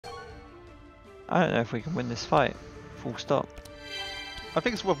I don't know if we can win this fight. Full stop. I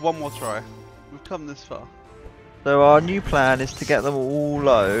think it's worth one more try. We've come this far. So our new plan is to get them all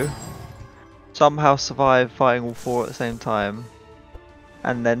low, somehow survive fighting all four at the same time,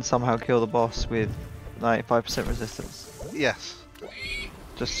 and then somehow kill the boss with 95% resistance. Yes.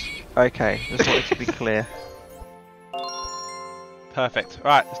 Just okay. Just wanted to be clear. Perfect.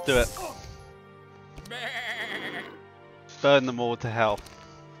 Right, let's do it. Burn them all to hell.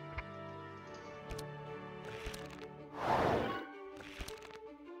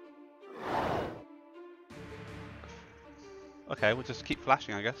 Okay, we'll just keep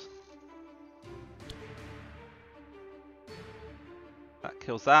flashing, I guess. That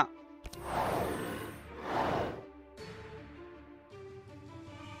kills that.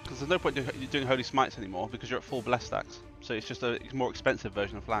 Because there's no point doing Holy Smites anymore because you're at full bless stacks. So it's just a more expensive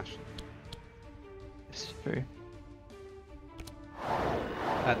version of Flash. It's true.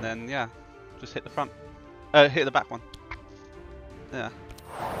 And then, yeah, just hit the front. Hit the back one. Yeah.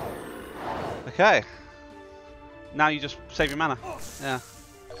 Okay. Now you just save your mana. Yeah.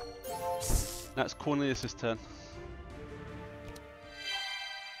 Now it's Cornelius' turn.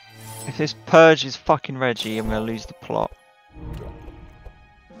 If this purge is fucking Reggie, I'm gonna lose the plot.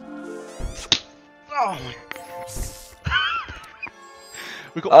 Oh my.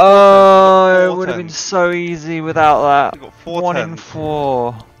 We got oh, it would have been so easy without that. We got 4 1 turns. in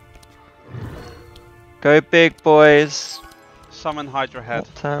 4. Go big, boys. Summon Hydra Head.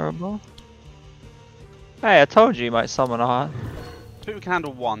 Not terrible. Hey, I told you might summon a heart. I think we can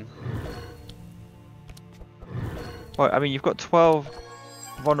handle 1. Well, I mean, you've got 12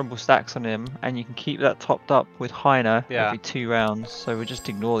 vulnerable stacks on him, and you can keep that topped up with Hyena every 2 rounds, so we just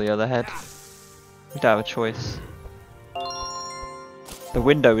ignore the other head. We don't have a choice. The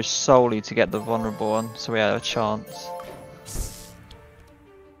window is solely to get the vulnerable one, so we have a chance.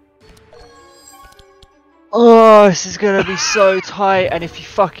 Oh, this is gonna be so tight, and if he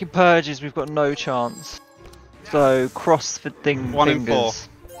fucking purges, we've got no chance. So, cross the thing 1 in fingers.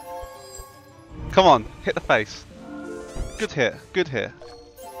 4. Come on, hit the face. Good hit, good hit.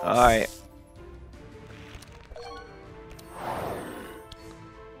 Alright.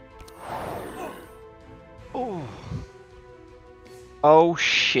 Oh. Oh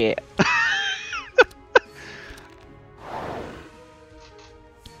shit.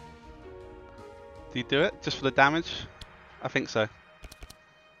 Do you do it just for the damage? I think so.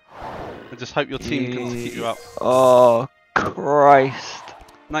 I just hope your team can keep you up. Oh Christ.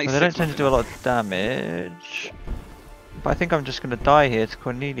 Well, 96. they don't tend to do a lot of damage. But I think I'm just gonna die here to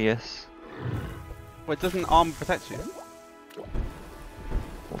Cornelius. Wait, doesn't armor protect you?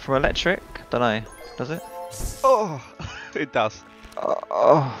 What, from electric? Dunno. Does it? Oh, it does.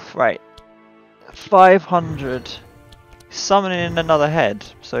 Oh, right. 500. Summoning another head,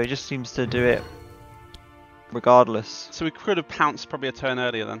 so he just seems to do it regardless. So we could have pounced probably a turn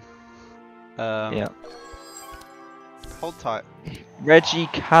earlier then. Yeah. Hold tight. Reggie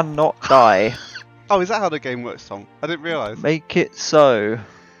cannot die. Oh, is that how the game works, Tom? I didn't realise. Make it so.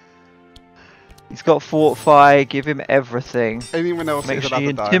 He's got Fortify, give him everything. Anyone else Make is sure allowed you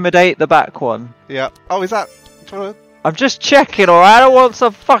to die. intimidate the back one. Yeah. Oh, is that? Do you wanna... I'm just checking, alright? I don't want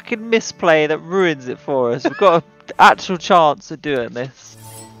some fucking misplay that ruins it for us. We've got an actual chance of doing this.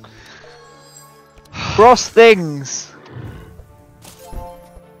 Cross things!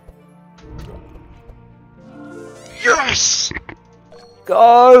 Yes!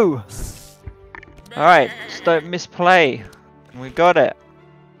 Go! Alright, just don't misplay. We got it.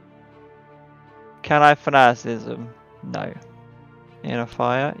 Can I fanaticism? No. Inner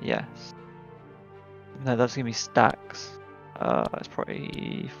fire? Yes. No, that's gonna be stacks. That's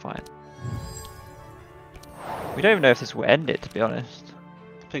probably fine. We don't even know if this will end it, to be honest.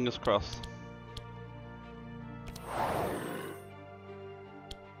 Fingers crossed.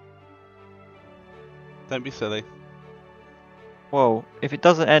 Don't be silly. Whoa, if it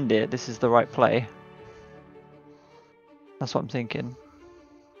doesn't end it, this is the right play. That's what I'm thinking.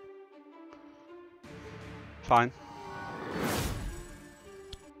 Fine.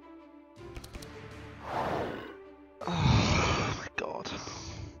 Oh my god.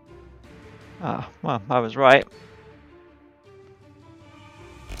 Ah, well, I was right.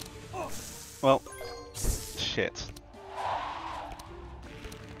 Well, shit.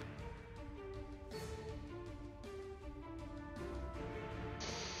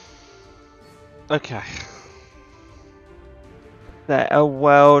 Okay. Is there a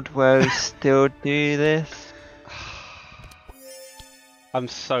world where we still do this? I'm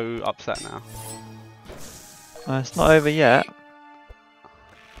so upset now. It's not over yet.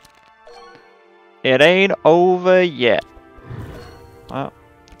 It ain't over yet. Well,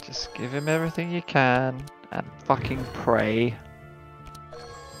 Just give him everything you can and fucking pray.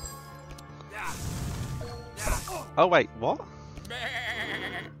 Oh wait, what? Did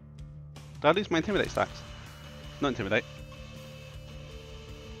I lose my intimidate stacks? Not intimidate.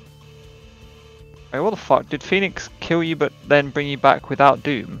 Wait, what the fuck? Did Phoenix kill you but then bring you back without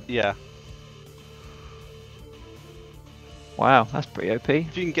Doom? Yeah. Wow, that's pretty OP.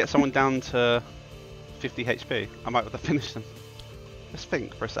 If you can get someone down to 50 HP, I might be able to finish them. Just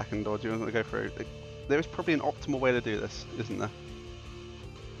think for a second, or do you want to go through? There is probably an optimal way to do this, isn't there?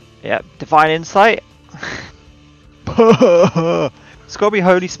 Yep, Divine Insight. It's gotta be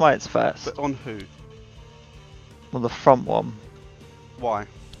Holy Smites first. But on who? On the front one. Why?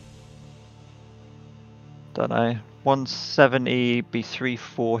 Don't know. 170 be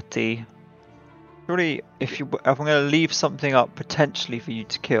 340. Surely, if I'm gonna leave something up potentially for you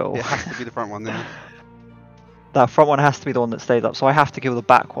to kill, It has to be the front one, then. that front one has to be the one that stays up. So I have to kill the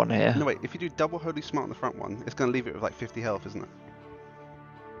back one here. No wait, if you do double Holy Smite on the front one, it's going to leave it with like 50 health, isn't it?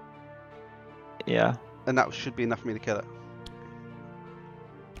 Yeah. And that should be enough for me to kill it.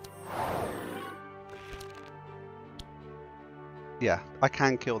 Yeah, I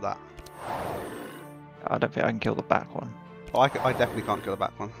can kill that. I don't think I can kill the back one. Oh, I definitely can't kill the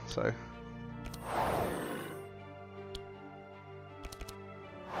back one, so...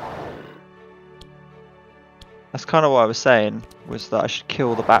 That's kind of what I was saying, was that I should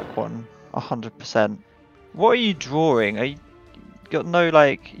kill the back one 100%. What are you drawing? Are you got no,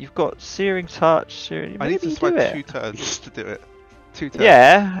 like, you've got Searing Touch, I need to do survive it. 2 turns to do it. 2 turns.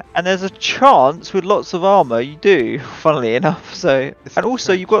 Yeah, and there's a chance with lots of armor you do, funnily enough. So, and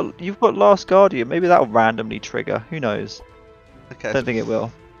also you've got Last Guardian. Maybe that'll randomly trigger. Who knows? Okay, Don't think it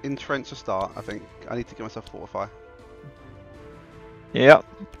will. Entrench to start, I think. I need to give myself Fortify. Yep.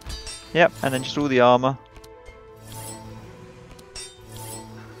 Yep, and then just all the armor.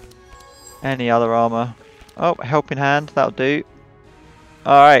 Any other armor? Oh, Helping Hand, that'll do.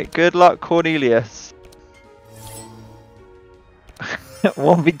 Alright, good luck, Cornelius.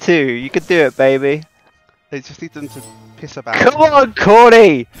 1v2, you can do it, baby. They just need them to piss about. Come on,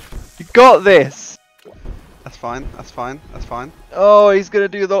 Corny! You got this! That's fine, that's fine, that's fine. Oh, he's gonna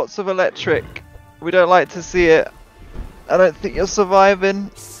do lots of electric. We don't like to see it. I don't think you're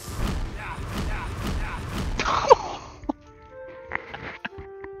surviving.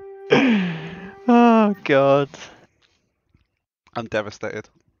 Oh god. I'm devastated.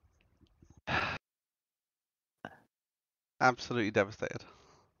 Absolutely devastated.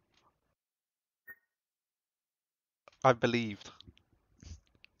 I believed.